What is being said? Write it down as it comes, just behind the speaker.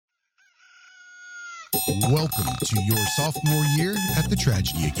Welcome to your sophomore year at the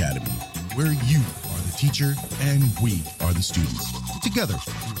Tragedy Academy, where you are the teacher and we are the students. Together,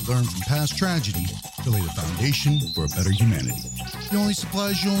 we learn from past tragedy to lay the foundation for a better humanity. The only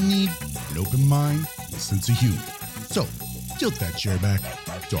supplies you'll need: an open mind and a sense of humor. So, tilt that chair back,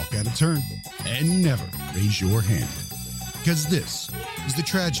 talk out of turn, and never raise your hand. Because this is the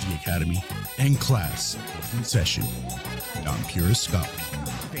Tragedy Academy, and class is in session. And I'm Purist Scholar.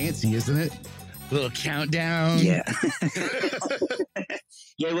 Fancy, isn't it? Little countdown. Yeah.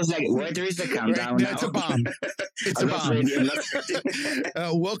 Yeah, it was like, where there is a countdown right, that's now. a bomb. It's a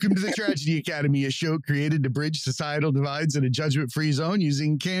bomb. Welcome to the Tragedy Academy, a show created to bridge societal divides in a judgment-free zone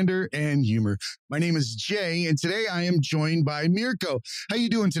using candor and humor. My name is Jay, and today I am joined by Mirko. How you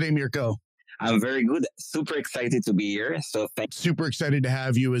doing today, Mirko? I'm very good. Super excited to be here. So thanks. Super excited to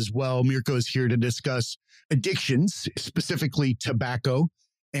have you as well. Mirko is here to discuss addictions, specifically tobacco,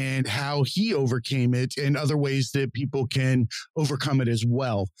 and how he overcame it and other ways that people can overcome it as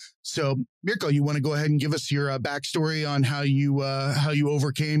well. So, Mirko, you want to go ahead and give us your backstory on how you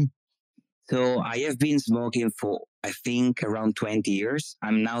overcame? So I have been smoking for, I think, around 20 years.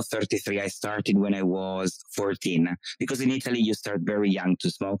 I'm now 33. I started when I was 14 because in Italy, you start very young to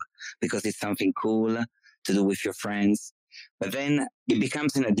smoke because it's something cool to do with your friends. But then it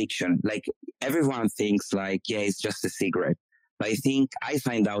becomes an addiction. Like everyone thinks like, yeah, it's just a cigarette. But I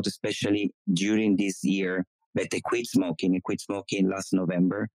find out, especially during this year, that I quit smoking last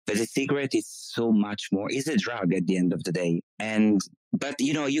November, that the cigarette is so much more, it's a drug at the end of the day. But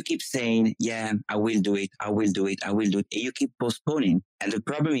you keep saying, yeah, I will do it. And you keep postponing. And the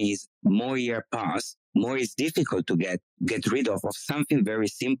problem is more years pass, more it's difficult to get rid of something very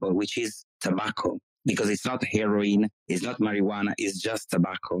simple, which is tobacco. Because it's not heroin, it's not marijuana, it's just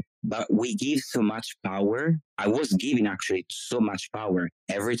tobacco. But we give so much power. I was giving actually so much power.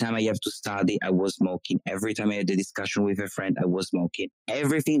 Every time I have to study, I was smoking. Every time I had a discussion with a friend, I was smoking.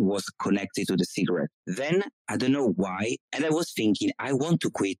 Everything was connected to the cigarette. Then, I don't know why, and I was thinking, I want to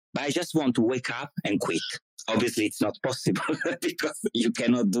quit, but I just want to wake up and quit. Obviously, it's not possible because you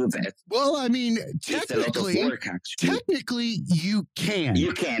cannot do that. Well, I mean, it's a lot of work, actually. Technically, you can.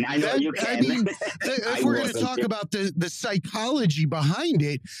 You can. I know you can. I mean, if we're going to talk about the psychology behind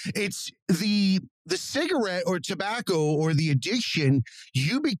it, it's the cigarette or tobacco or the addiction,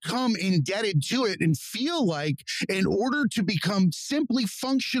 you become indebted to it and feel like in order to become simply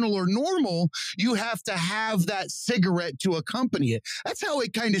functional or normal, you have to have that cigarette to accompany it. That's how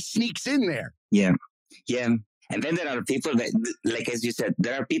it kind of sneaks in there. Yeah. Yeah. And then there are people that, like, as you said,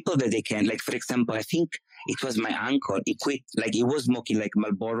 there are people that they can, like, for example, I think it was my uncle. He quit, like, he was smoking like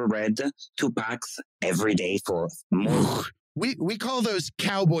Marlboro Red, 2 packs every day for more. We call those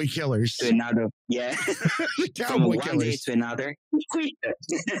cowboy killers. To another, yeah. Cowboy From one killers. day to another, he quit.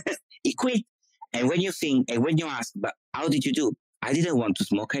 He quit. And when you ask, but how did you do? I didn't want to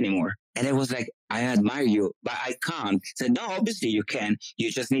smoke anymore. And I was like, I admire you, but I can't. I said, no, obviously you can. You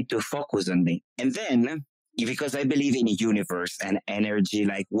just need to focus on me. And then, because I believe in the universe and energy,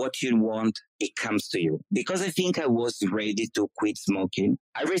 like what you want, it comes to you. Because I think I was ready to quit smoking.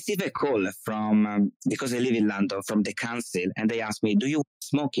 I received a call from, because I live in London, from the council, and they asked me, do you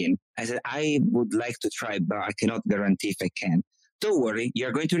smoking? I said, I would like to try, but I cannot guarantee if I can. Don't worry,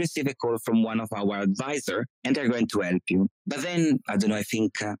 you're going to receive a call from one of our advisors and they're going to help you. But then, I don't know, I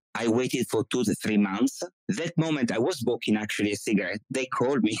think I waited for 2 to 3 months. That moment, I was smoking actually a cigarette. They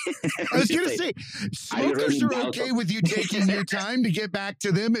called me. I was going to say, smokers are okay with you taking your time to get back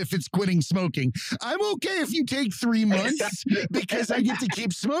to them if it's quitting smoking. I'm okay if you take 3 months because I get to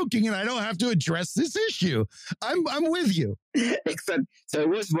keep smoking and I don't have to address this issue. I'm with you. Exactly. So I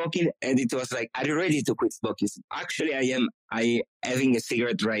was smoking and it was like, are you ready to quit smoking? Actually, I having a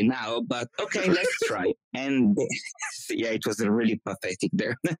cigarette right now, but okay, let's try. And yeah, it was really pathetic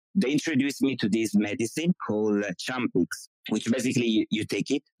there. They introduced me to this medicine called Champix, which basically you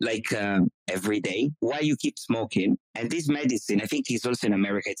take it like every day while you keep smoking. And this medicine, I think it's also in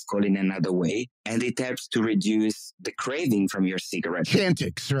America, it's called in another way. And it helps to reduce the craving from your cigarette.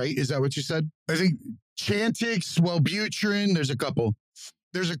 Chantix, right? Is that what you said? I think Chantix, Wellbutrin, there's a couple.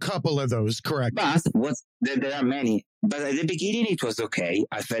 There's a couple of those, correct? But there are many. But at the beginning, it was okay.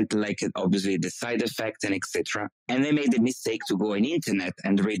 I felt like obviously the side effects and etc. And I made the mistake to go on internet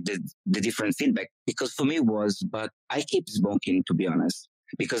and read the different feedback because for me it was, but I keep smoking, to be honest,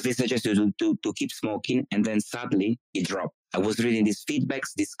 because they suggest you to keep smoking and then suddenly it dropped. I was reading these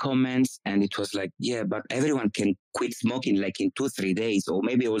feedbacks, these comments, and it was like, yeah, but everyone can quit smoking like in 2-3 days or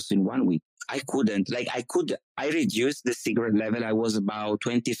maybe also in 1 week. I couldn't. I reduced the cigarette level. I was about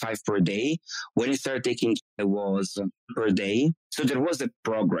 25 per day. When I started taking, I was per day. So there was a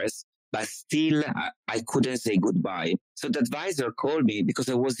progress. but still I couldn't say goodbye. So the advisor called me because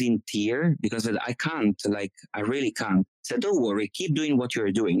I was in tears because I can't, like, I really can't. So don't worry, keep doing what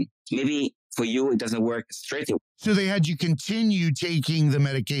you're doing. Maybe for you, it doesn't work straight away. So they had you continue taking the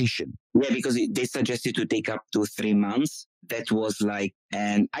medication. Yeah, because they suggested to take up to 3 months. That was like,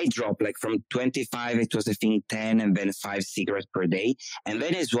 and I dropped like from 25, it was I think 10 and then 5 cigarettes per day. And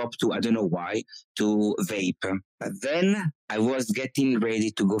then I swapped to, I don't know why, to vape. But then I was getting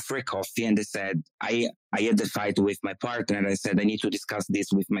ready to go for a coffee and they said, I had a fight with my partner and I said, I need to discuss this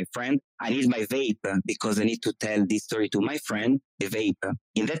with my friend. I need my vape because I need to tell this story to my friend, the vape.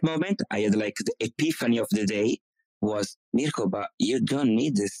 In that moment, I had like the epiphany of the day was, Mirko, but you don't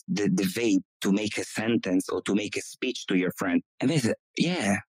need the vape to make a sentence or to make a speech to your friend. And they said,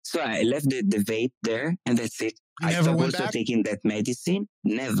 yeah. So I left the vape there and that's it. I stopped also taking that medicine.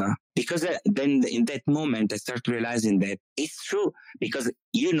 Never. Because then in that moment, I started realizing that it's true. Because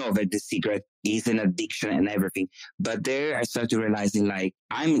you know that the cigarette is an addiction and everything. But there I started realizing like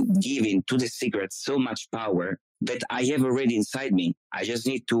I'm giving to the cigarette so much power that I have already inside me. I just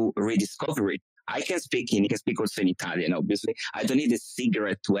need to rediscover it. I can speak also in Italian, obviously. I don't need a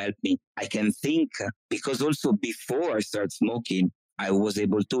cigarette to help me. I can think because also before I started smoking, I was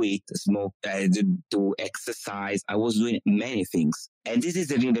able to eat, smoke, to exercise. I was doing many things. And this is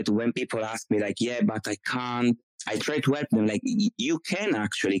the thing that when people ask me like, yeah, but I can't, I try to help them like, you can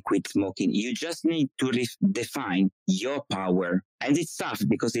actually quit smoking. You just need to define your power. And it's tough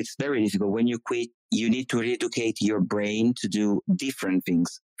because it's very difficult. When you quit, you need to re-educate your brain to do different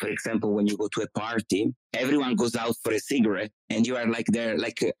things. For example, when you go to a party, everyone goes out for a cigarette and you are like there,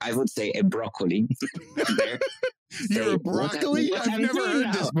 like I would say a broccoli. There. You're a broccoli? I've never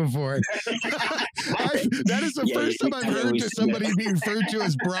heard this before. That is the first time I've heard somebody be referred to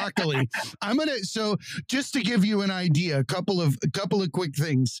as broccoli. So just to give you an idea, a couple of quick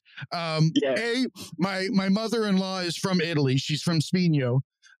things. A, my mother-in-law is from Italy. She's from Spigno.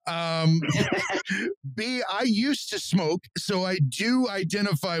 B, I used to smoke, so I do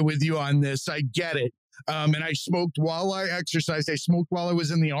identify with you on this. I get it. And I smoked while I exercised. I smoked while I was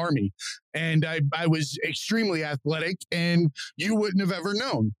in the Army. And I was extremely athletic, and you wouldn't have ever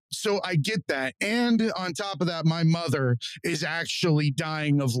known. So I get that. And on top of that, my mother is actually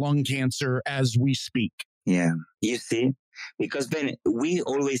dying of lung cancer as we speak. Yeah, you see? Because then we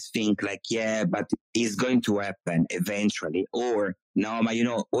always think like, yeah, but it's going to happen eventually. Or no, but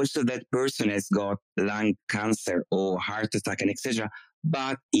also that person has got lung cancer or heart attack and etc.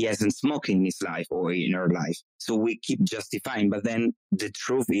 But he hasn't smoked in his life or in her life. So we keep justifying. But then the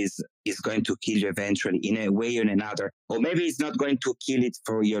truth is going to kill you eventually in a way or another. Or maybe it's not going to kill it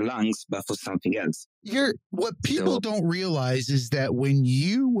for your lungs, but for something else. What people don't realize is that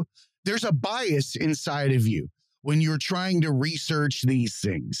there's a bias inside of you when you're trying to research these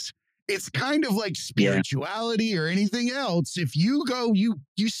things. It's kind of like spirituality or anything else. If you go, you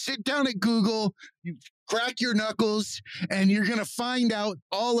sit down at Google, you crack your knuckles, and you're going to find out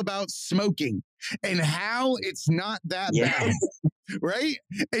all about smoking and how it's not that bad, right?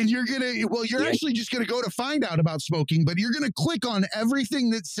 And you're actually just going to go to find out about smoking, but you're going to click on everything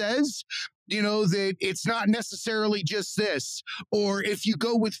that says, that it's not necessarily just this, or if you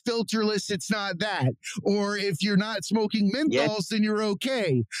go with filterless, it's not that, or if you're not smoking menthols, then you're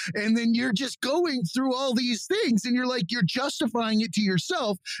okay. And then you're just going through all these things, and you're justifying it to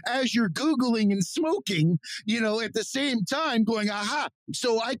yourself as you're Googling and smoking, at the same time going, aha,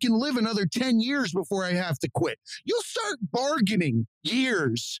 so I can live another 10 years before I have to quit. You'll start bargaining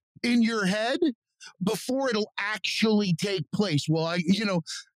years in your head before it'll actually take place. Well,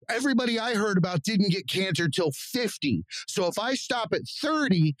 everybody I heard about didn't get cancer till 50. So if I stop at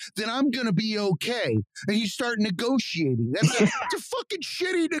 30, then I'm going to be okay. And you start negotiating. It's a fucking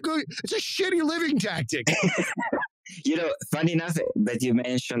it's a shitty living tactic. Funny enough that you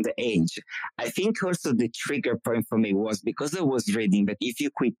mentioned the age. I think also the trigger point for me was because I was reading that if you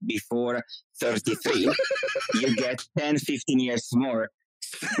quit before 33, you get 10, 15 years more.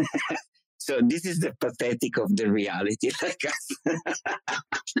 So this is the pathetic of the reality, I guess.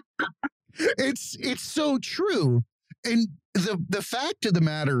 It's so true. And the fact of the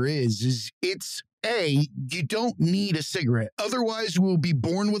matter is it's you don't need a cigarette. Otherwise, we'll be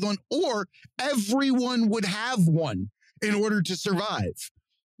born with one, or everyone would have one in order to survive.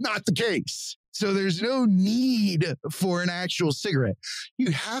 Not the case. So there's no need for an actual cigarette.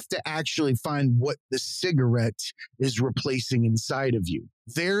 You have to actually find what the cigarette is replacing inside of you.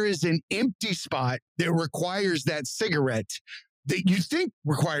 There is an empty spot that requires that cigarette that you think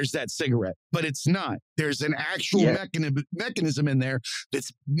requires that cigarette, but it's not. There's an actual mechanism in there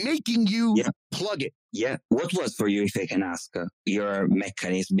that's making you plug it. Yeah. What was for you, if I can ask, your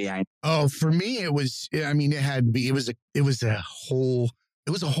mechanism behind? Oh, for me, it was, I mean, it had to be, it was a whole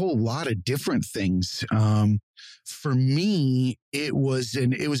lot of different things. For me, it was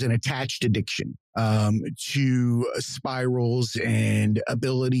an attached addiction, to spirals and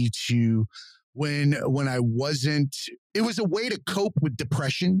ability to, when I wasn't, it was a way to cope with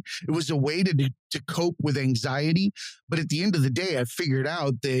depression. It was a way to cope with anxiety. But at the end of the day, I figured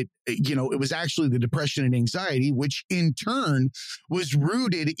out that, it was actually the depression and anxiety, which in turn was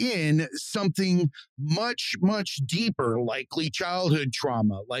rooted in something much, much deeper, likely childhood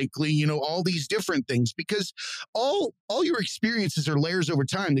trauma, likely, all these different things, because all your experiences are layers over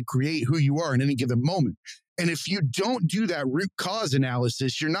time that create who you are in any given moment. And if you don't do that root cause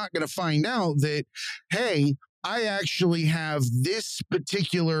analysis, you're not going to find out that, hey, I actually have this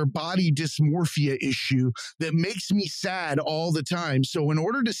particular body dysmorphia issue that makes me sad all the time. So in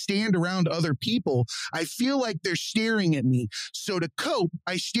order to stand around other people, I feel like they're staring at me. So to cope,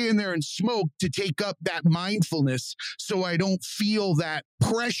 I stand there and smoke to take up that mindfulness so I don't feel that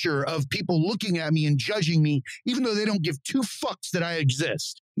pressure of people looking at me and judging me, even though they don't give two fucks that I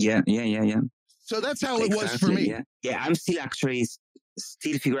exist. Yeah. So that's how it was for me. Yeah. I'm still actually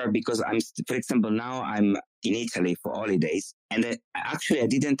still figure out, because for example, now I'm in Italy for holidays, and actually I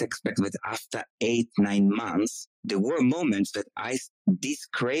didn't expect that after 8-9 months, there were moments that these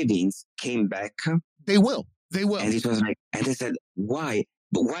cravings came back. They will. And it was like, and I said, why?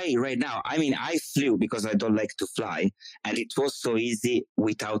 But why right now? I mean, I flew because I don't like to fly, and it was so easy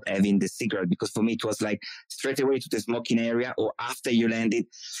without having the cigarette, because for me it was like straight away to the smoking area, or after you landed,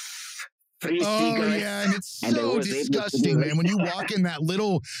 yeah, and it's so disgusting, man. When you walk in that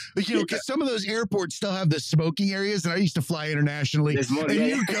little, because some of those airports still have the smoking areas, and I used to fly internationally,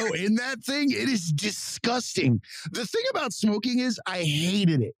 you go in that thing, it is disgusting. The thing about smoking is I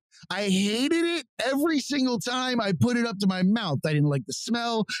hated it. I hated it every single time I put it up to my mouth. I didn't like the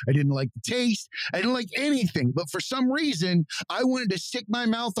smell. I didn't like the taste. I didn't like anything. But for some reason, I wanted to stick my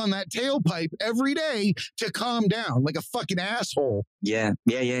mouth on that tailpipe every day to calm down like a fucking asshole. Yeah.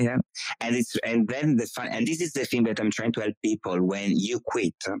 And this is the thing that I'm trying to help people when you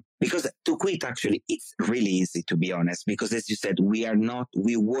quit. Because to quit, actually, it's really easy, to be honest, because as you said, we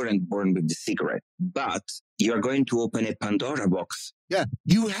weren't born with the cigarette, but you're going to open a Pandora box. Yeah,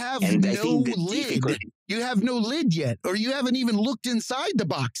 you have no lid. You have no lid yet, or you haven't even looked inside the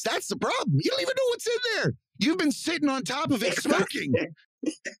box. That's the problem. You don't even know what's in there. You've been sitting on top of it smoking.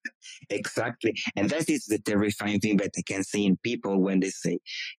 Exactly. And that is the terrifying thing that I can see in people when they say,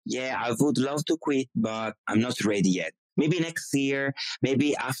 yeah, I would love to quit, but I'm not ready yet. Maybe next year,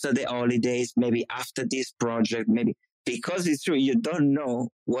 maybe after the holidays, maybe after this project, maybe. Because it's true, you don't know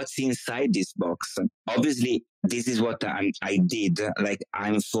what's inside this box. Obviously, this is what I did. Like,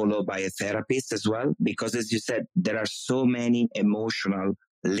 I'm followed by a therapist as well, because as you said, there are so many emotional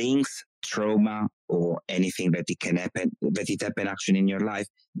links, trauma, or anything that it happened actually in your life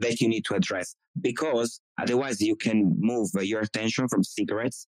that you need to address, because otherwise you can move your attention from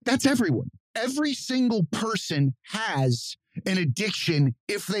cigarettes. That's everyone. Every single person has an addiction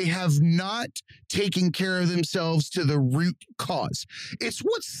if they have not taken care of themselves to the root cause. It's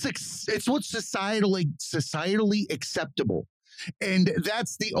what's societally acceptable. And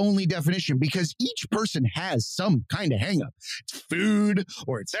that's the only definition, because each person has some kind of hang up. It's food,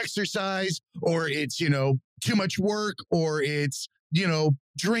 or it's exercise, or it's, too much work, or it's,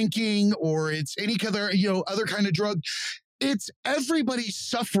 drinking, or it's any other kind of drug. It's everybody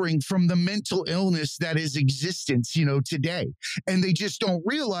suffering from the mental illness that is existence, today. And they just don't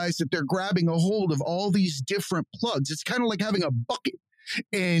realize that they're grabbing a hold of all these different plugs. It's kind of like having a bucket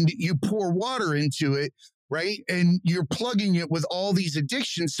and you pour water into it, right? And you're plugging it with all these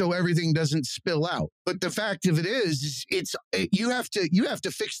addictions so everything doesn't spill out. But the fact of it is you have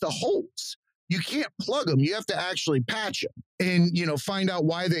to fix the holes. You can't plug them. You have to actually patch them and, find out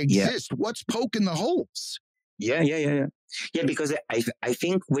why they exist. Yeah. What's poking the holes? Yeah, because I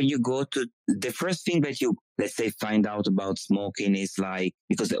think when you go to the first thing that you, let's say, find out about smoking is like,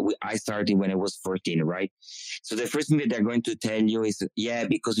 because I started when I was 14, right? So the first thing that they're going to tell you is,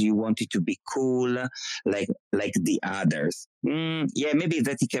 because you want it to be cool, like the others. Maybe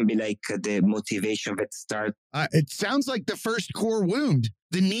that it can be like the motivation that starts. It sounds like the first core wound.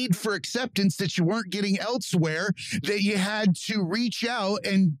 The need for acceptance that you weren't getting elsewhere, that you had to reach out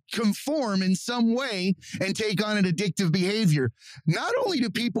and conform in some way and take on an addictive behavior. Not only do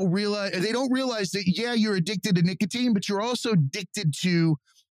people realize, they don't realize that, you're addicted to nicotine, but you're also addicted to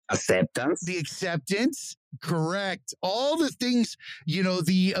Acceptance. The acceptance, correct. All the things,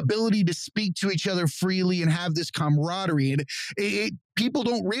 the ability to speak to each other freely and have this camaraderie. And people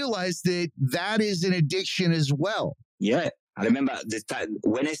don't realize that is an addiction as well. Yeah. I remember the time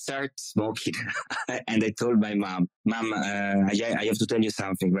when I started smoking and I told my mom, I have to tell you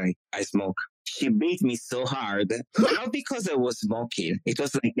something, right? I smoke. She beat me so hard, not because I was smoking. It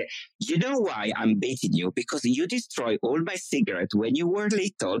was like, you know why I'm beating you? Because you destroyed all my cigarettes when you were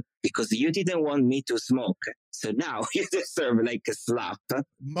little because you didn't want me to smoke. So now you deserve like a slap.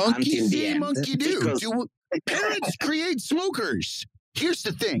 Monkey until the see, end. monkey do. Because Parents create smokers. Here's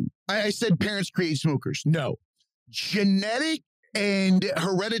the thing. I said parents create smokers. No. Genetic and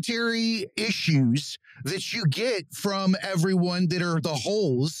hereditary issues that you get from everyone that are the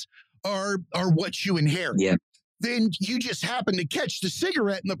holes are what you inherit. Yeah. Then you just happen to catch the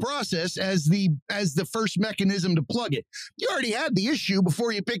cigarette in the process as the first mechanism to plug it. You already had the issue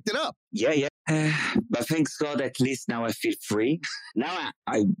before you picked it up. Yeah. But thanks God, at least now I feel free. Now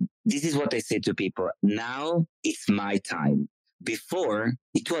this is what I say to people. Now it's my time. Before,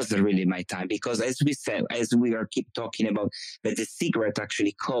 it wasn't really my time because as we are keep talking about that the cigarette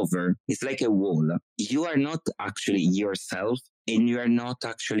actually cover, it's like a wall. You are not actually yourself and you are not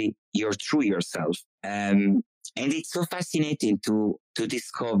actually your true yourself. And it's so fascinating to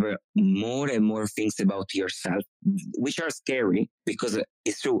discover more and more things about yourself, which are scary because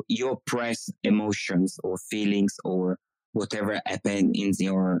it's true. You oppress emotions or feelings or whatever happened in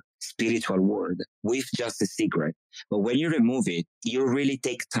your spiritual world with just a cigarette. But when you remove it, you really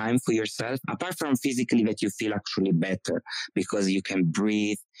take time for yourself, apart from physically that you feel actually better because you can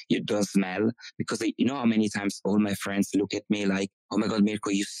breathe, you don't smell. Because you know how many times all my friends look at me like, oh my God, Mirko,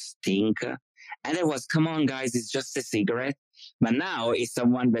 you stink. And I was, come on, guys, it's just a cigarette. But now it's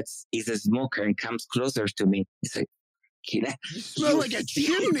someone that is a smoker and comes closer to me. It's like, you smell like a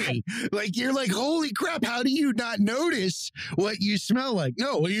chimney. Like you're like, holy crap, how do you not notice what you smell like?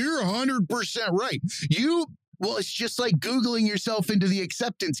 No, you're 100% right. Well, it's just like Googling yourself into the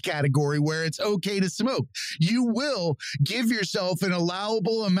acceptance category where it's okay to smoke. You will give yourself an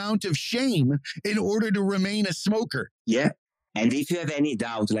allowable amount of shame in order to remain a smoker. Yeah. And if you have any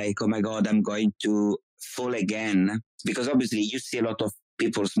doubt, like, oh my God, I'm going to fall again, because obviously you see a lot of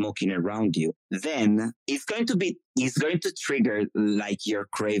people smoking around you, then it's going to trigger like your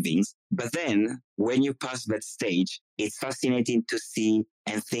cravings. But then when you pass that stage, it's fascinating to see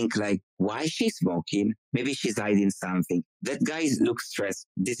and think like, why is she smoking? Maybe she's hiding something. That guy looks stressed.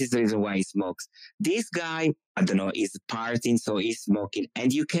 This is the reason why he smokes. This guy, I don't know, is partying, so he's smoking.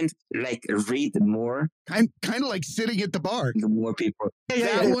 And you can like read more. I'm kind of like sitting at the bar. The more people.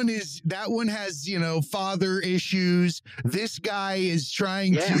 That one has, father issues. This guy is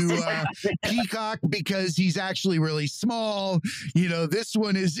trying to peacock because he's actually really small. This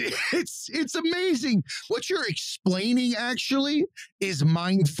one is, it's amazing. What you're explaining actually is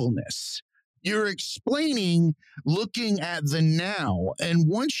mindfulness. You're explaining looking at the now. And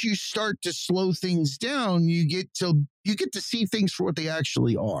once you start to slow things down, you get to see things for what they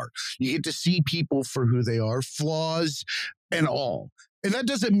actually are. You get to see people for who they are, flaws and all. And that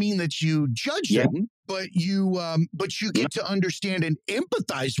doesn't mean that you judge them, but you get to understand and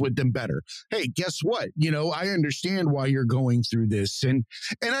empathize with them better. Hey, guess what? I understand why you're going through this. And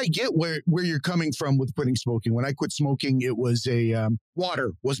I get where you're coming from with quitting smoking. When I quit smoking, it was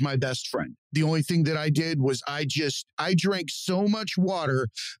water was my best friend. The only thing that I did was I drank so much water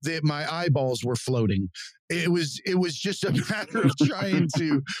that my eyeballs were floating. It was just a matter of trying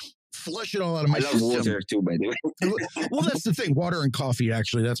to flush it all out of my system. I love water too, by the way. Well, that's the thing. Water and coffee,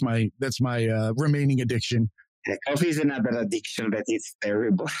 actually, that's my remaining addiction. Yeah, coffee is another addiction that is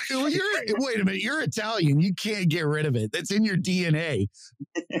terrible. Wait a minute. You're Italian. You can't get rid of it. That's in your DNA.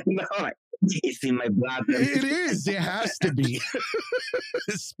 No, it's in my blood. It is. It has to be.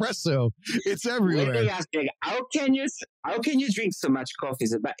 Espresso. It's everywhere. When they ask me, how can you drink so much coffee?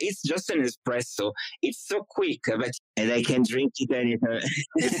 But it's just an espresso. It's so quick, and I can drink it anytime.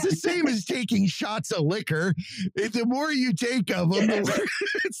 It's the same as taking shots of liquor. The more you take of them,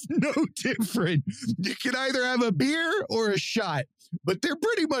 it's no different. You can either have a beer or a shot, but they're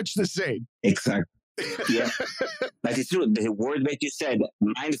pretty much the same. Exactly. Yeah, but it's true. The word that you said,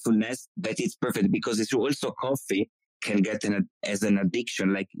 mindfulness, that is perfect because it's true. Also, coffee can get as an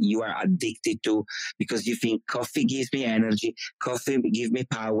addiction, like you are addicted to because you think coffee gives me energy, coffee gives me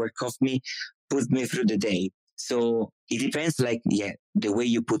power, coffee puts me through the day. So it depends, like, yeah, the way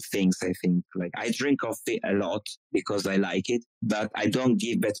you put things, I think. Like, I drink coffee a lot because I like it, but I don't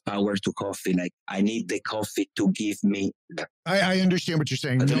give that power to coffee. Like, I need the coffee to give me that. I understand what you're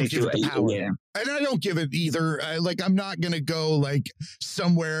saying. I You don't know don't if give it the power. yeah. And I don't give it either. I'm not going to go like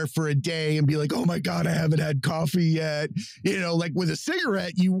somewhere for a day and be like, oh my God, I haven't had coffee yet. You know, like with a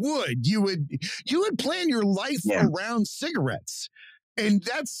cigarette, you would plan your life around cigarettes. And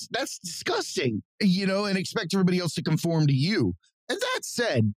that's disgusting, you know, and expect everybody else to conform to you. And that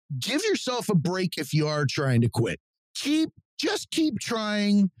said, give yourself a break if you are trying to quit. Just keep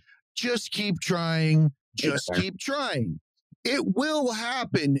trying. Just keep trying. Just keep trying. It will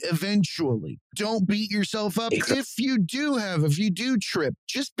happen eventually. Don't beat yourself up. If you do trip,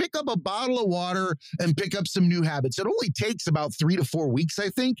 just pick up a bottle of water and pick up some new habits. It only takes about 3 to 4 weeks, I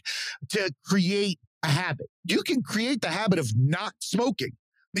think, to create a habit. You can create the habit of not smoking.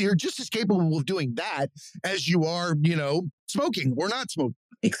 You're just as capable of doing that as you are, you know, smoking or not smoking.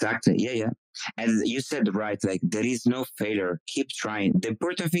 Exactly. Yeah. And you said right, like there is no failure. Keep trying. The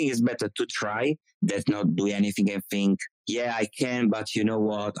important thing is better to try than not do anything and think, yeah, I can, but you know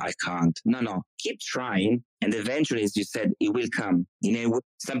what? I can't. No. Keep trying. And eventually, as you said, it will come. You know,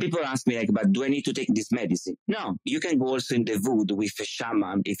 some people ask me like, but do I need to take this medicine? No, you can go also in the wood with a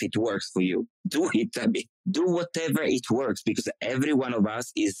shaman if it works for you. Do it. I mean, do whatever it works, because every one of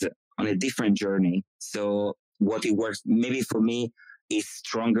us is on a different journey. So what it works, maybe for me, is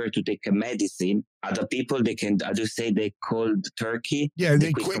stronger to take a medicine. Other people, they can, I do say they cold turkey. Yeah,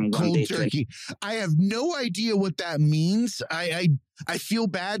 they quit cold turkey. I have no idea what that means. I feel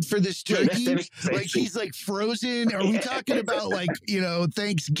bad for this turkey. Like he's like frozen. Are we talking about like, you know,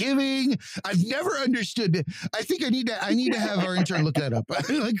 Thanksgiving? I've never understood. I think I need to have our intern look that up. Like,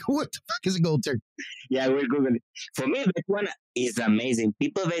 what the fuck is a cold turkey? Yeah, we'll Google it. For me, that one is amazing.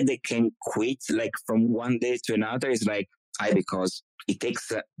 People that they can quit like from one day to another is like, because it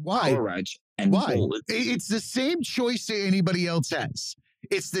takes courage and bold. It's the same choice that anybody else has.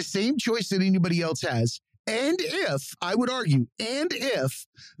 It's the same choice that anybody else has. And if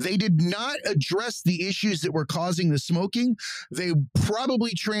they did not address the issues that were causing the smoking, they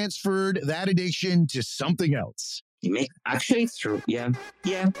probably transferred that addiction to something else. Actually, it's true. Yeah.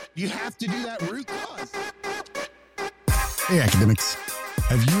 You have to do that root cause. Hey, academics.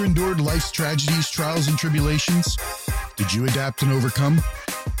 Have you endured life's tragedies, trials, and tribulations? Did you adapt and overcome?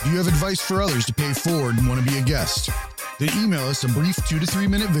 Do you have advice for others to pay forward and want to be a guest? Then email us a brief 2 to 3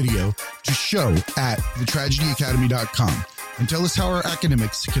 minute video to show@thetragedyacademy.com and tell us how our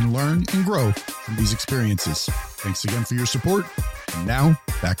academics can learn and grow from these experiences. Thanks again for your support. And now,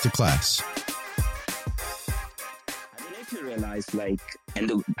 back to class. Realize, like,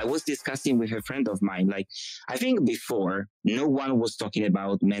 and I was discussing with a friend of mine, like, I think before no one was talking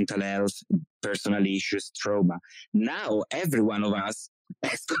about mental health, personal issues, trauma. Now every one of us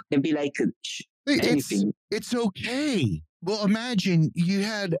can be like anything. It's okay. Well, imagine you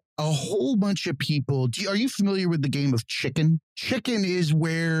had a whole bunch of people. Are you familiar with the game of chicken? Chicken is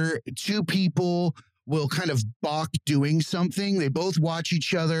where two people will kind of balk doing something. They both watch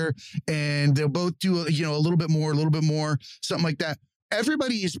each other and they'll both do, you know, a little bit more, something like that.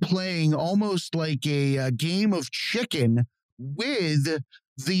 Everybody is playing almost like a game of chicken with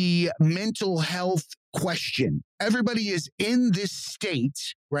the mental health question. Everybody is in this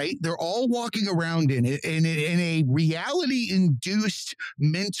state, right? They're all walking around in it in a reality-induced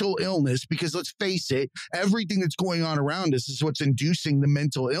mental illness, because let's face it, everything that's going on around us is what's inducing the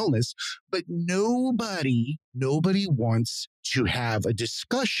mental illness. But nobody wants to have a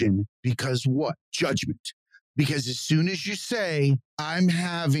discussion because what? Judgment. Because as soon as you say, I'm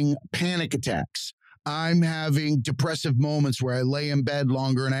having panic attacks, I'm having depressive moments where I lay in bed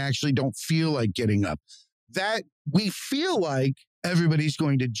longer and I actually don't feel like getting up, that we feel like everybody's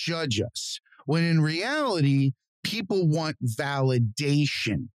going to judge us. When in reality, people want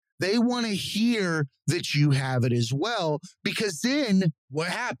validation. They want to hear that you have it as well, because then what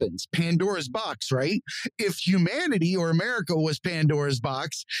happens? Pandora's box, right? If humanity or America was Pandora's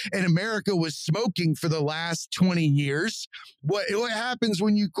box and America was smoking for the last 20 years, what happens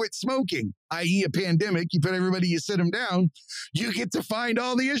when you quit smoking, i.e. a pandemic? You put everybody, you sit them down, you get to find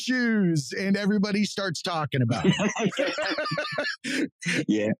all the issues and everybody starts talking about it.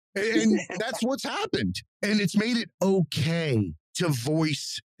 Yeah. And that's what's happened. And it's made it okay to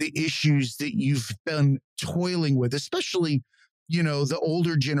voice the issues that you've been toiling with, especially, you know, the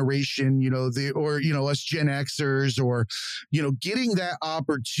older generation, you know, us Gen Xers, or, you know, getting that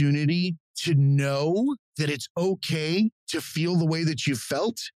opportunity to know that it's okay to feel the way that you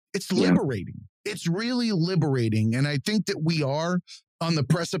felt. It's liberating. It's really liberating. And I think that we are on the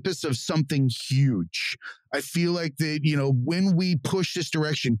precipice of something huge. I feel like that, when we push this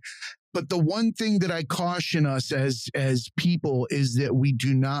direction, but the one thing that I caution us as people is that we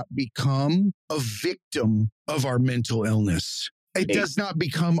do not become a victim of our mental illness. It does not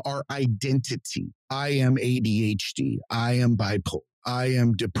become our identity. I am ADHD. I am bipolar. I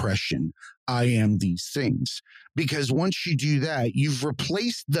am depression. I am these things. Because once you do that, you've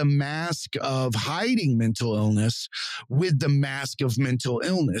replaced the mask of hiding mental illness with the mask of mental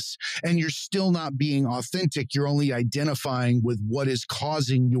illness, and you're still not being authentic. You're only identifying with what is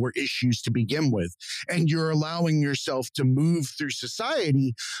causing your issues to begin with. And you're allowing yourself to move through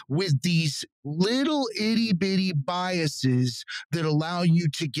society with these little itty bitty biases that allow you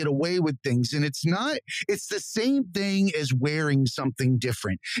to get away with things. And it's the same thing as wearing something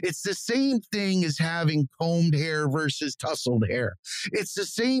different. It's the same thing as having combed hair versus tousled hair. It's the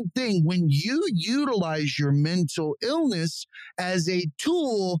same thing when you utilize your mental illness as a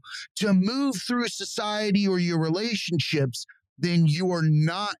tool to move through society or your relationships, then you are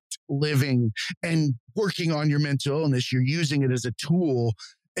not living and working on your mental illness. You're using it as a tool,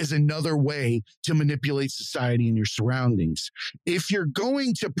 as another way to manipulate society and your surroundings. If you're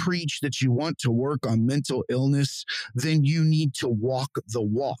going to preach that you want to work on mental illness, then you need to walk the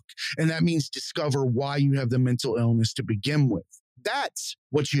walk. And that means discover why you have the mental illness to begin with. That's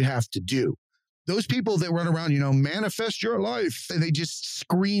what you have to do. Those people that run around, manifest your life, and they just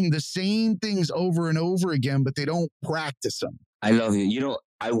scream the same things over and over again, but they don't practice them. I love you.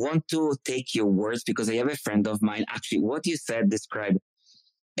 I want to take your words because I have a friend of mine. Actually, what you said described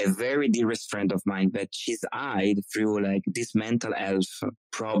a very dearest friend of mine, but she's eyed through like this mental health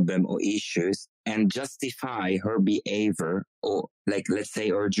problem or issues and justify her behavior or like, let's say,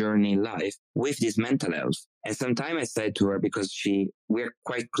 her journey in life with this mental health. And sometimes I said to her, because we're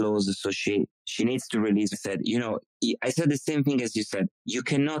quite close, so she needs to release. I said, I said the same thing as you said. You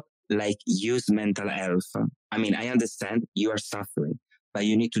cannot use mental health. I mean, I understand you are suffering, but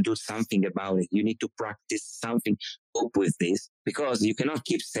you need to do something about it. You need to practice something up with this, because you cannot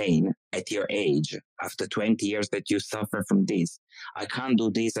keep saying at your age, after 20 years, that you suffer from this. I can't do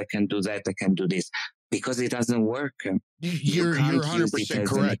this. I can do that. I can do this, because it doesn't work. You're 100%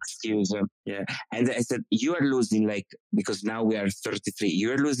 correct. Excuse. Yeah. And I said, you are losing because now we are 33,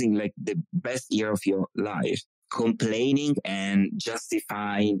 you're losing the best year of your life, complaining and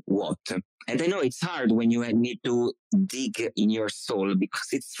justifying what. And I know it's hard when you need to dig in your soul, because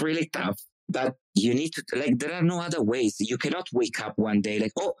it's really tough. But you need to, there are no other ways. You cannot wake up one day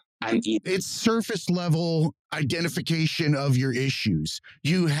it's surface level identification of your issues.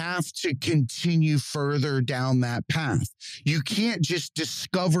 You have to continue further down that path. You can't just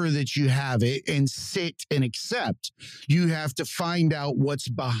discover that you have it and sit and accept. You have to find out what's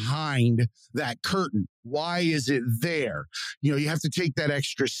behind that curtain. Why is it there? You have to take that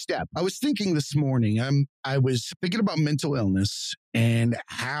extra step. I was thinking this morning, I was thinking about mental illness and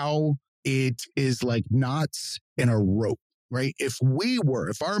how it is like knots in a rope. Right? If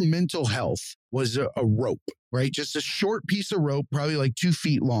our mental health was a rope, right? Just a short piece of rope, probably 2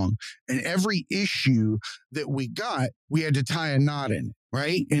 feet long. And every issue that we got, we had to tie a knot in it,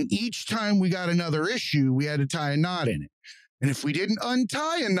 right? And each time we got another issue, we had to tie a knot in it. And if we didn't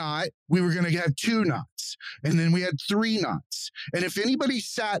untie a knot, we were going to have 2 knots. And then we had 3 knots. And if anybody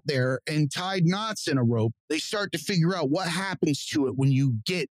sat there and tied knots in a rope, they start to figure out what happens to it when you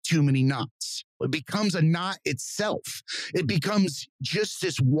get too many knots. It becomes a knot itself. It becomes just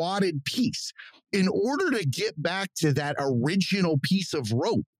this wadded piece. In order to get back to that original piece of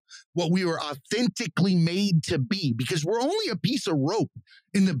rope, what we were authentically made to be, because we're only a piece of rope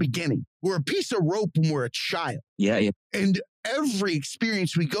in the beginning. We're a piece of rope when we're a child. Yeah. And every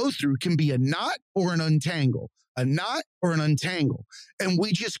experience we go through can be a knot or an untangle, a knot or an untangle. And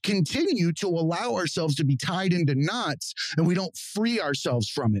we just continue to allow ourselves to be tied into knots, and we don't free ourselves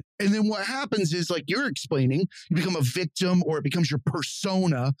from it. And then what happens is, like you're explaining, you become a victim, or it becomes your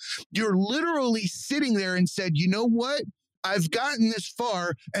persona. You're literally sitting there and said, you know what? I've gotten this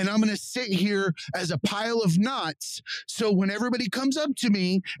far, and I'm going to sit here as a pile of knots. So when everybody comes up to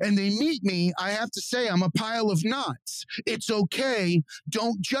me and they meet me, I have to say I'm a pile of knots. It's okay.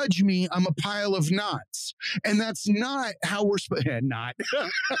 Don't judge me. I'm a pile of knots. And that's not how we're supposed to not.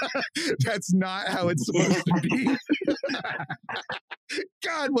 That's not how it's supposed to be.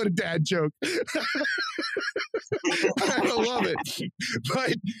 God, what a dad joke. I love it.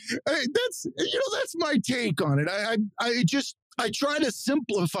 But that's my take on it. I try to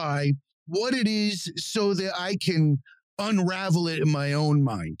simplify what it is so that I can unravel it in my own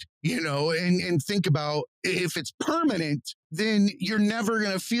mind, and think about, if it's permanent, then you're never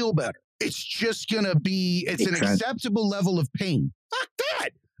going to feel better. It's just going to be, an acceptable level of pain. Fuck that.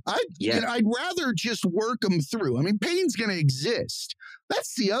 Yeah. I'd rather just work them through. I mean, pain's going to exist.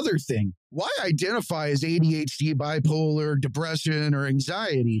 That's the other thing. Why identify as ADHD, bipolar, depression, or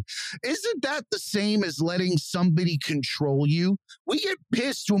anxiety? Isn't that the same as letting somebody control you? We get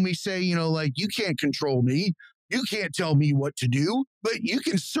pissed when we say, like, you can't control me. You can't tell me what to do, but you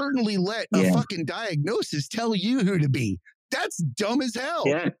can certainly let a fucking diagnosis tell you who to be. That's dumb as hell.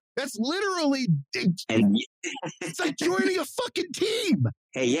 Yeah. That's literally, And it's like joining a fucking team.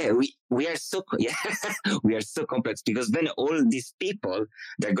 Hey, yeah, we are so we are so complex, because then all these people,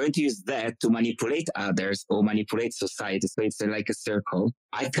 they're going to use that to manipulate others or manipulate society. So it's like a circle.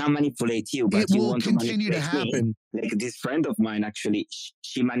 I can't manipulate you, but you want to continue to happen. Me. Like this friend of mine, actually,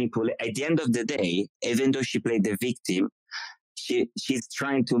 she manipulate. At the end of the day, even though she played the victim, she's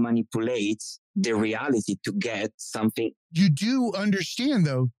trying to manipulate the reality to get something. You do understand,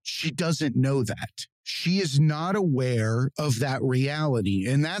 though, she doesn't know that. She is not aware of that reality.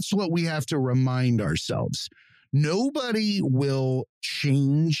 And that's what we have to remind ourselves. Nobody will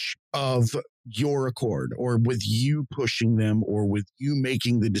change of your accord, or with you pushing them, or with you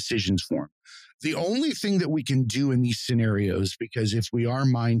making the decisions for them. The only thing that we can do in these scenarios, because if we are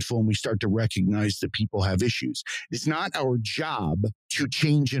mindful and we start to recognize that people have issues, it's not our job to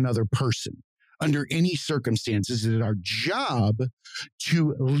change another person under any circumstances. It is our job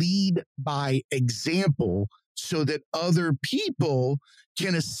to lead by example so that other people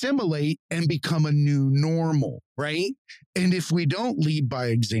can assimilate and become a new normal, right? And if we don't lead by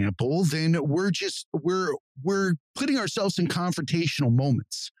example, then we're putting ourselves in confrontational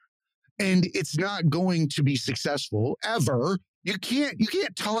moments. And it's not going to be successful ever. You can't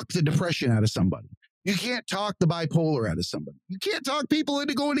talk the depression out of somebody. You can't talk the bipolar out of somebody. You can't talk people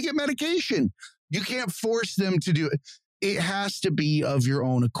into going to get medication. You can't force them to do it. It has to be of your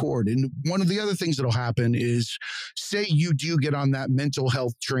own accord. And one of the other things that'll happen is, say you do get on that mental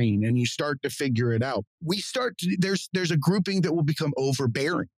health train and you start to figure it out. There's a grouping that will become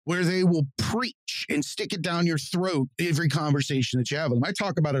overbearing, where they will preach and stick it down your throat every conversation that you have with them. I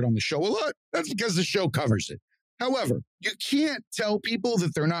talk about it on the show a lot. That's because the show covers it. However, you can't tell people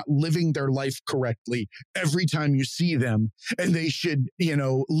that they're not living their life correctly every time you see them, and they should,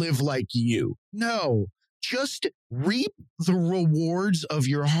 live like you. No. Just reap the rewards of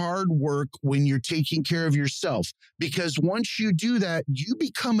your hard work when you're taking care of yourself. Because once you do that, you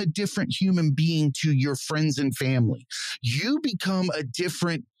become a different human being to your friends and family. You become a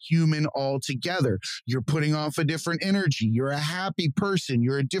different human altogether. You're putting off a different energy. You're a happy person.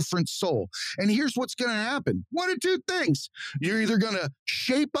 You're a different soul. And here's what's going to happen. One of two things. You're either going to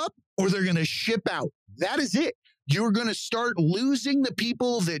shape up or they're going to ship out. That is it. You're going to start losing the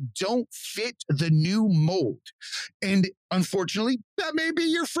people that don't fit the new mold. And unfortunately, that may be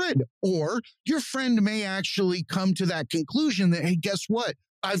your friend, or your friend may actually come to that conclusion that, hey, guess what?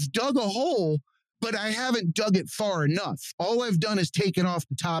 I've dug a hole, but I haven't dug it far enough. All I've done is taken off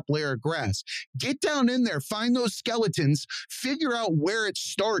the top layer of grass. Get down in there, find those skeletons, figure out where it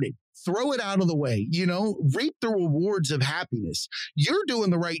started. Throw it out of the way, reap the rewards of happiness. You're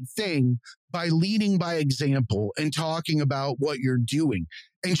doing the right thing by leading by example and talking about what you're doing,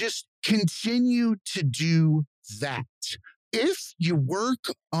 and just continue to do that. If you work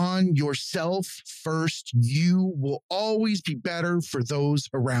on yourself first, you will always be better for those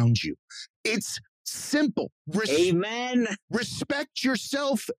around you. It's simple. Amen. Respect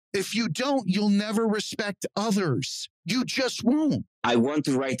yourself. If you don't, you'll never respect others. You just won't. I want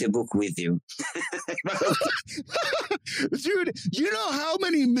to write a book with you. Dude, you know how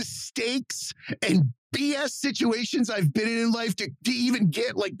many mistakes and BS situations I've been in life to even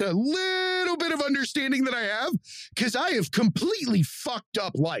get like the little bit of understanding that I have? Because I have completely fucked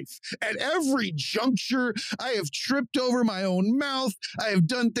up life. At every juncture, I have tripped over my own mouth. I have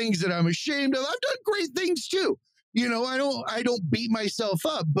done things that I'm ashamed of. I've done great things too. I don't beat myself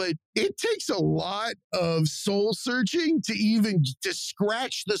up, but it takes a lot of soul searching to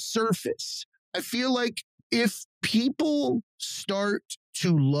scratch the surface. I feel like if people start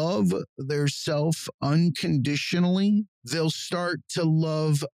to love their self unconditionally, they'll start to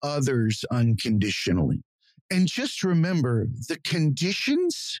love others unconditionally. And just remember, the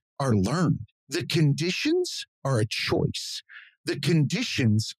conditions are learned. The conditions are a choice. The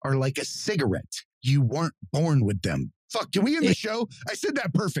conditions are like a cigarette. You weren't born with them. Fuck, can we end the show? I said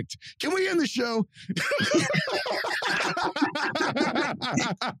that perfect. Can we end the show?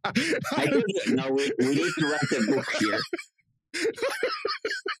 We need to write a book here.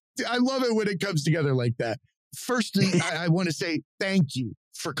 I love it when it comes together like that. Firstly, I want to say thank you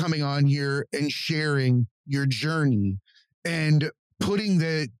for coming on here and sharing your journey and putting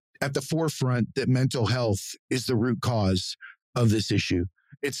at the forefront that mental health is the root cause of this issue.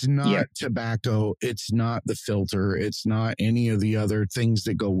 It's not tobacco. It's not the filter. It's not any of the other things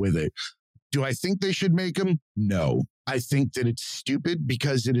that go with it. Do I think they should make them? No. I think that it's stupid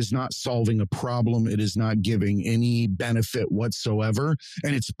because it is not solving a problem. It is not giving any benefit whatsoever.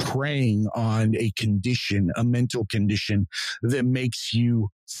 And it's preying on a condition, a mental condition that makes you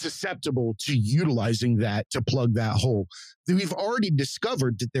susceptible to utilizing that to plug that hole. We've already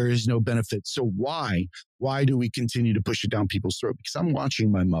discovered that there is no benefit. So why do we continue to push it down people's throat? Because I'm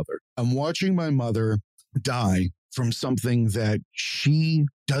watching my mother. I'm watching my mother die from something that she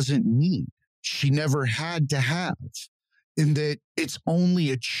doesn't need. She never had to have, in that it's only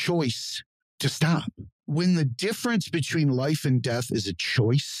a choice to stop. When the difference between life and death is a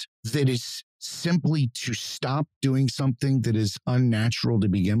choice that is simply to stop doing something that is unnatural to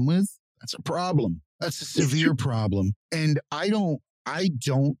begin with, that's a problem. That's a severe problem. And I don't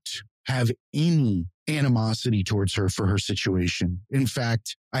have any animosity towards her for her situation. In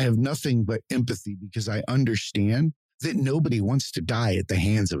fact, I have nothing but empathy because I understand that nobody wants to die at the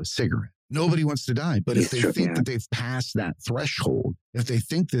hands of a cigarette. Nobody wants to die. But if they think that they've passed that threshold, if they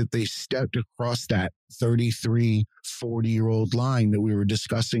think that they stepped across that 33, 40-year-old line that we were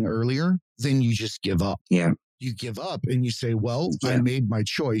discussing earlier, then you just give up. Yeah. You give up and you say, well, I made my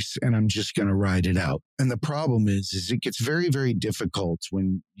choice and I'm just going to ride it out. And the problem is it gets very, very difficult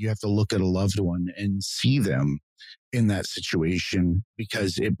when you have to look at a loved one and see them in that situation,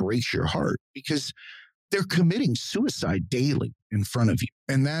 because it breaks your heart, because they're committing suicide daily in front of you.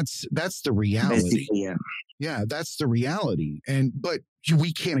 And that's the reality. Yeah, that's the reality. But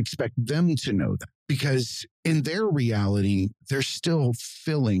we can't expect them to know that, because in their reality, they're still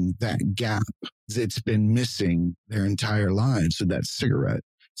filling that gap that's been missing their entire lives with that cigarette.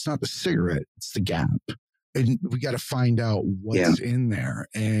 It's not the cigarette, it's the gap. And we got to find out what's in there.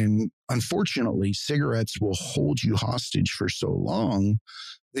 And unfortunately, cigarettes will hold you hostage for so long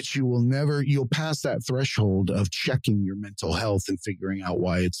that you'll pass that threshold of checking your mental health and figuring out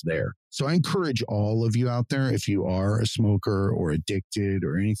why it's there. So I encourage all of you out there, if you are a smoker or addicted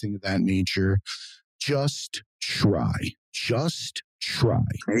or anything of that nature, just try. Just try.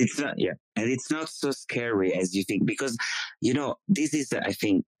 And it's not so scary as you think, because, I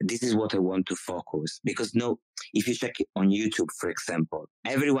think this is what I want to focus. Because if you check on YouTube, for example,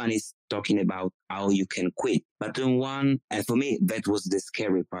 everyone is talking about how you can quit. But and for me, that was the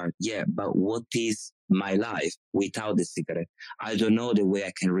scary part. Yeah, but what is my life without the cigarette? I don't know the way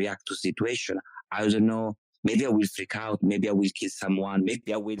I can react to situation. I don't know. Maybe I will freak out. Maybe I will kill someone.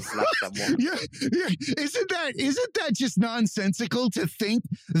 Maybe I will slap someone. Yeah. Isn't that just nonsensical to think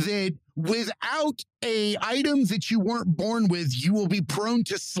that without a item that you weren't born with, you will be prone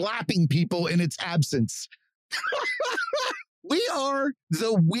to slapping people in its absence? We are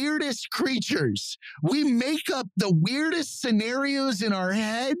the weirdest creatures. We make up the weirdest scenarios in our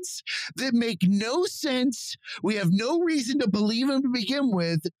heads that make no sense. We have no reason to believe them to begin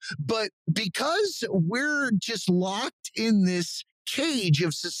with. But because we're just locked in this cage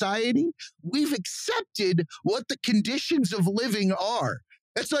of society, we've accepted what the conditions of living are.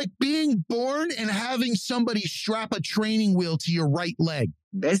 It's like being born and having somebody strap a training wheel to your right leg.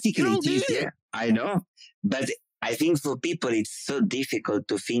 Basically, I know. But I think for people, it's so difficult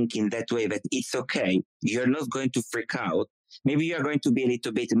to think in that way, that it's okay. You're not going to freak out. Maybe you're going to be a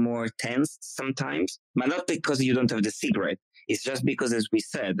little bit more tense sometimes, but not because you don't have the cigarette. It's just because, as we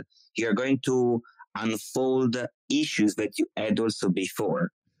said, you're going to unfold issues that you had also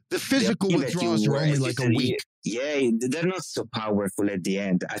before. The physical withdrawals are only like a week. Yeah, they're not so powerful at the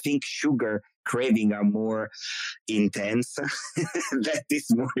end. I think sugar craving are more intense. That is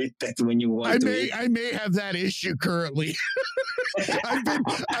more intense when you want to eat. I may have that issue currently. I've been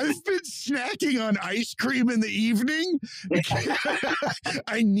snacking on ice cream in the evening.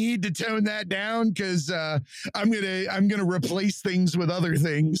 I need to tone that down because I'm gonna replace things with other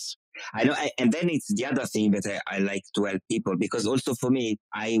things. I know, and then it's the other thing that I like to help people, because also for me,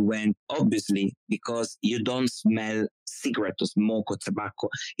 I went, obviously, because you don't smell cigarette or smoke or tobacco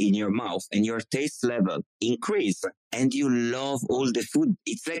in your mouth, and your taste level increase, and you love all the food.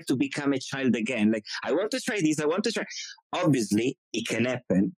 It's like to become a child again. Like, I want to try this, I want to try. Obviously, it can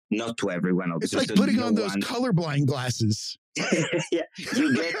happen, not to everyone. Obviously. It's like putting on those colorblind glasses. Yeah,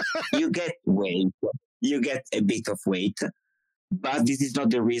 you get weight, you get a bit of weight. But this is not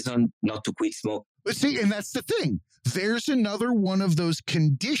the reason not to quit smoke. But see, and that's the thing. There's another one of those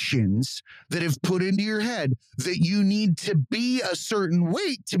conditions that have put into your head that you need to be a certain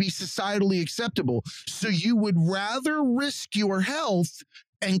weight to be societally acceptable. So you would rather risk your health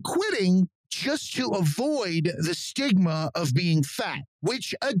and quitting just to avoid the stigma of being fat,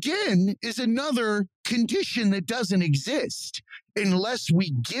 which again is another condition that doesn't exist unless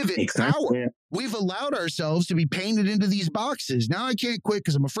we give it power. We've allowed ourselves to be painted into these boxes. Now I can't quit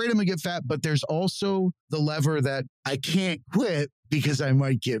because I'm afraid I'm going to get fat, but there's also the lever that I can't quit because I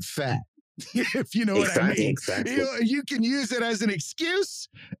might get fat. If you know what I mean. Exactly. You can use it as an excuse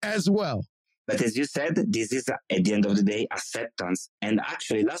as well. But as you said, this is at the end of the day, acceptance. And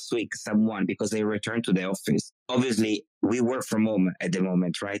actually last week, someone, because I returned to the office, obviously we work from home at the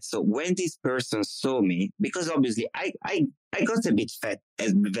moment, right? So when this person saw me, because obviously I got a bit fat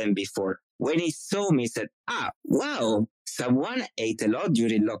than before. When he saw me, he said, wow, someone ate a lot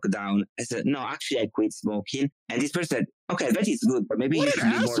during lockdown. I said, no, actually I quit smoking. And this person said, okay, that is good, but maybe what you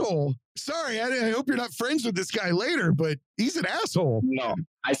an should be asshole. more... Sorry, I hope you're not friends with this guy later, but he's an asshole. No,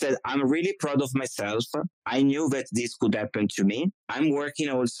 I said, I'm really proud of myself. I knew that this could happen to me. I'm working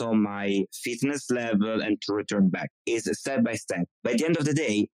also on my fitness level and to return back. It's a step by step. By the end of the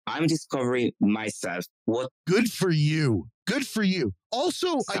day, I'm discovering myself. Good for you. Good for you.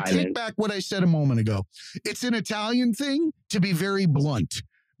 Also, I take back what I said a moment ago. It's an Italian thing to be very blunt.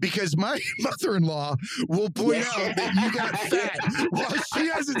 Because my mother-in-law will point out that you got fat while she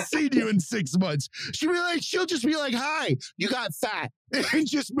hasn't seen you in 6 months. She'll just be like, hi, you got fat, and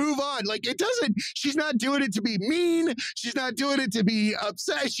just move on. Like, she's not doing it to be mean. She's not doing it to be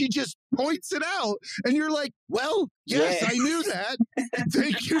upset. She just points it out. And you're like, well, yes, I knew that.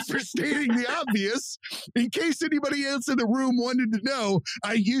 Thank you for stating the obvious. In case anybody else in the room wanted to know,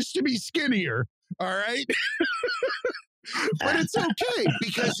 I used to be skinnier. All right. But it's okay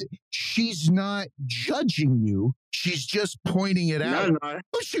because she's not judging you. She's just pointing it out. No.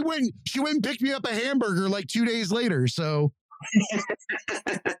 Oh, she went and picked me up a hamburger like 2 days later. So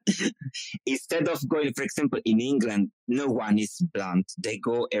instead of going, for example, in England, no one is blunt. They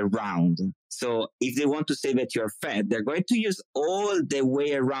go around. So if they want to say that you're fat, they're going to use all the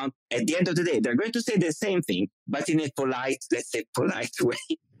way around. At the end of the day, they're going to say the same thing, but in a polite way.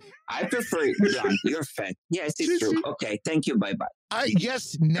 I prefer blunt. You're fat. Yes, it's true. Okay, thank you. Bye-bye.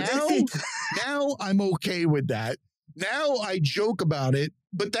 Yes, now I'm okay with that. Now I joke about it,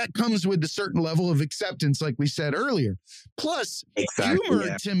 but that comes with a certain level of acceptance, like we said earlier. Plus,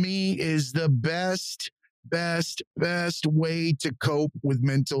 humor to me is the best way to cope with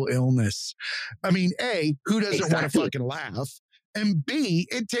mental illness. I mean, A, who doesn't want to fucking laugh? And B,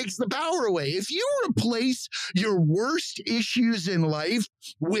 it takes the power away. If you replace your worst issues in life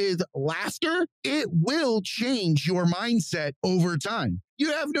with laughter, it will change your mindset over time.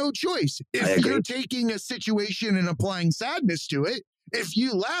 You have no choice. If you're taking a situation and applying sadness to it, if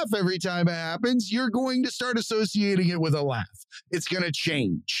you laugh every time it happens, you're going to start associating it with a laugh. It's going to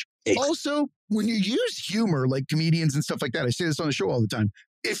change. Also, when you use humor, like comedians and stuff like that, I say this on the show all the time.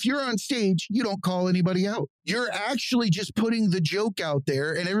 If you're on stage, you don't call anybody out. You're actually just putting the joke out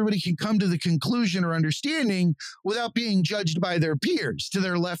there and everybody can come to the conclusion or understanding without being judged by their peers to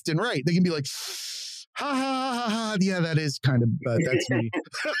their left and right. They can be like, ha, ha, ha, ha. Yeah, that is kind of, that's me.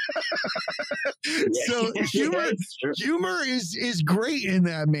 So humor is great in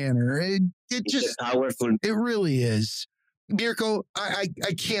that manner. It just powerful. It really is. Mirko, I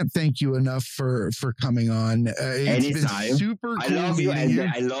can't thank you enough for coming on. It's been super cool. I love you, and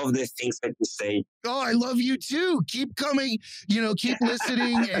I love the things that you say. Oh, I love you too. Keep coming, keep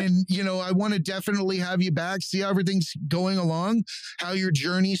listening. And, I want to definitely have you back, see how everything's going along, how your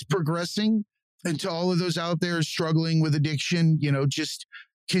journey's progressing. And to all of those out there struggling with addiction, just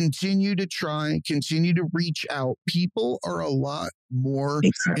continue to try, continue to reach out. People are a lot more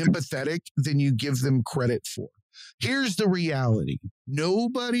empathetic than you give them credit for. Here's the reality.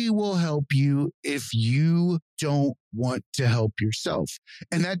 Nobody will help you if you don't want to help yourself.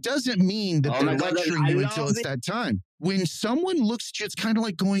 And that doesn't mean that they're lecturing you until it's that time. When someone looks, it's kind of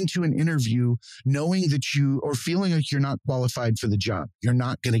like going to an interview, knowing that or feeling like you're not qualified for the job. You're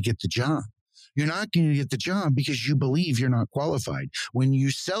not going to get the job. You're not going to get the job because you believe you're not qualified. When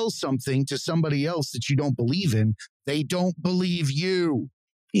you sell something to somebody else that you don't believe in, they don't believe you.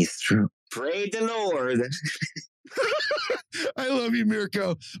 It's true. Pray the Lord. I love you,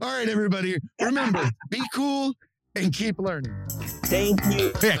 Mirko. All right, everybody. Remember, be cool and keep learning. Thank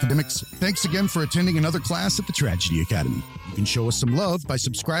you. Hey, academics. Thanks again for attending another class at the Tragedy Academy. You can show us some love by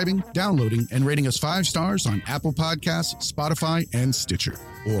subscribing, downloading, and rating us 5 stars on Apple Podcasts, Spotify, and Stitcher.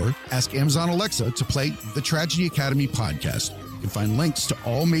 Or ask Amazon Alexa to play the Tragedy Academy podcast. You can find links to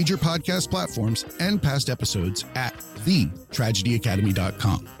all major podcast platforms and past episodes at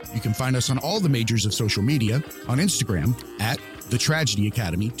thetragedyacademy.com. You can find us on all the majors of social media, on Instagram at The Tragedy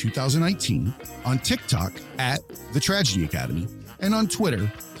Academy 2019, on TikTok at The Tragedy Academy, and on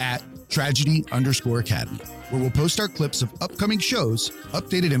Twitter at @tragedy_academy, where we'll post our clips of upcoming shows,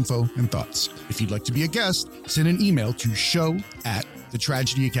 updated info, and thoughts. If you'd like to be a guest, send an email to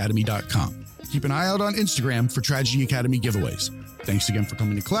show@thetragedyacademy.com. Keep an eye out on Instagram for Tragedy Academy giveaways. Thanks again for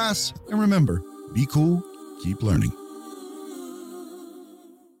coming to class, and remember, be cool, keep learning.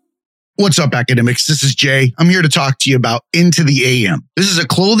 What's up, academics? This is Jay. I'm here to talk to you about Into the AM. This is a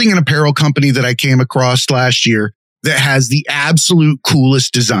clothing and apparel company that I came across last year that has the absolute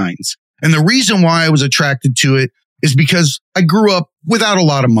coolest designs. And the reason why I was attracted to it is because I grew up without a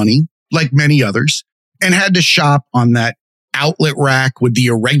lot of money, like many others, and had to shop on that outlet rack with the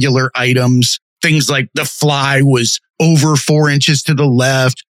irregular items. Things like the fly was over 4 inches to the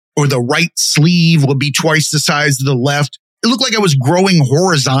left, or the right sleeve would be twice the size of the left. It looked like I was growing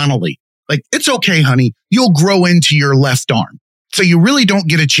horizontally. Like, it's okay, honey, you'll grow into your left arm. So you really don't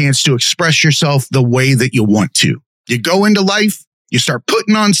get a chance to express yourself the way that you want to. You go into life, you start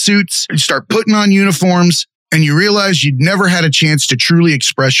putting on suits, you start putting on uniforms, and you realize you'd never had a chance to truly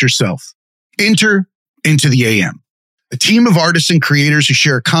express yourself. Enter Into the AM, a team of artists and creators who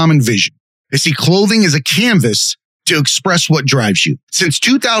share a common vision. They see clothing as a canvas to express what drives you. Since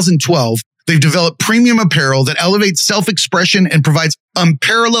 2012, they've developed premium apparel that elevates self-expression and provides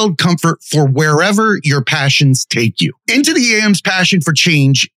unparalleled comfort for wherever your passions take you. Into the AM's passion for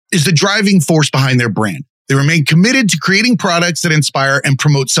change is the driving force behind their brand. They remain committed to creating products that inspire and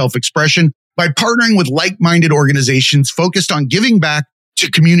promote self-expression by partnering with like-minded organizations focused on giving back to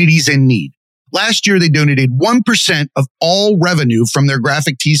communities in need. Last year, they donated 1% of all revenue from their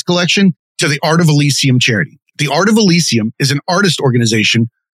graphic tees collection to the Art of Elysium charity. The Art of Elysium is an artist organization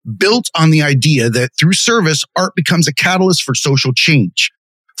built on the idea that through service, art becomes a catalyst for social change.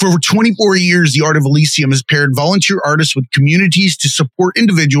 For over 24 years, the Art of Elysium has paired volunteer artists with communities to support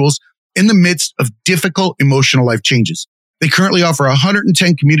individuals in the midst of difficult emotional life changes. They currently offer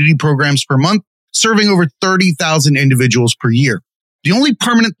 110 community programs per month, serving over 30,000 individuals per year. The only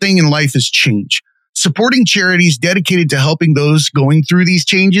permanent thing in life is change. Supporting charities dedicated to helping those going through these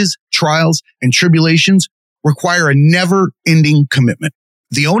changes, trials, and tribulations require a never-ending commitment.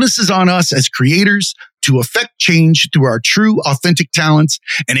 The onus is on us as creators to affect change through our true, authentic talents,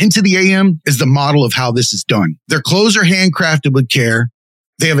 and Into the AM is the model of how this is done. Their clothes are handcrafted with care.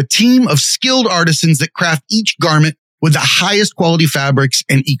 They have a team of skilled artisans that craft each garment with the highest quality fabrics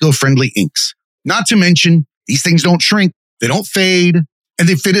and eco-friendly inks. Not to mention, these things don't shrink, they don't fade, and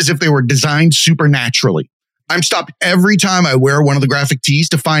they fit as if they were designed supernaturally. I'm stopped every time I wear one of the graphic tees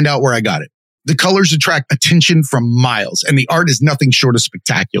to find out where I got it. The colors attract attention from miles, and the art is nothing short of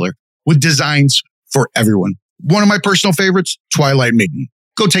spectacular, with designs for everyone. One of my personal favorites, Twilight Maiden.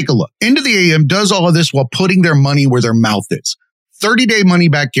 Go take a look. Into the AM does all of this while putting their money where their mouth is. 30-day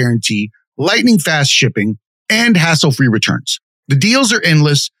money-back guarantee, lightning fast shipping, and hassle-free returns. The deals are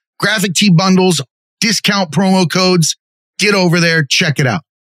endless. Graphic tee bundles, discount promo codes. Get over there, check it out.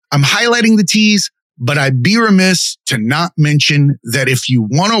 I'm highlighting the tees, but I'd be remiss to not mention that if you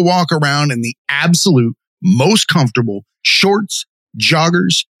want to walk around in the absolute most comfortable shorts,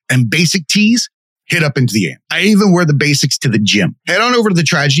 joggers, and basic tees, hit up Into the AM. I even wear the basics to the gym. Head on over to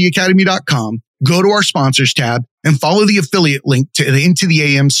thetragedyacademy.com, go to our sponsors tab, and follow the affiliate link to the Into the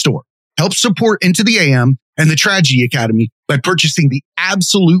AM store. Help support Into the AM and the Tragedy Academy by purchasing the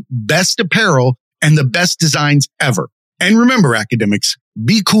absolute best apparel and the best designs ever. And remember, academics,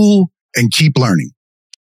 be cool and keep learning.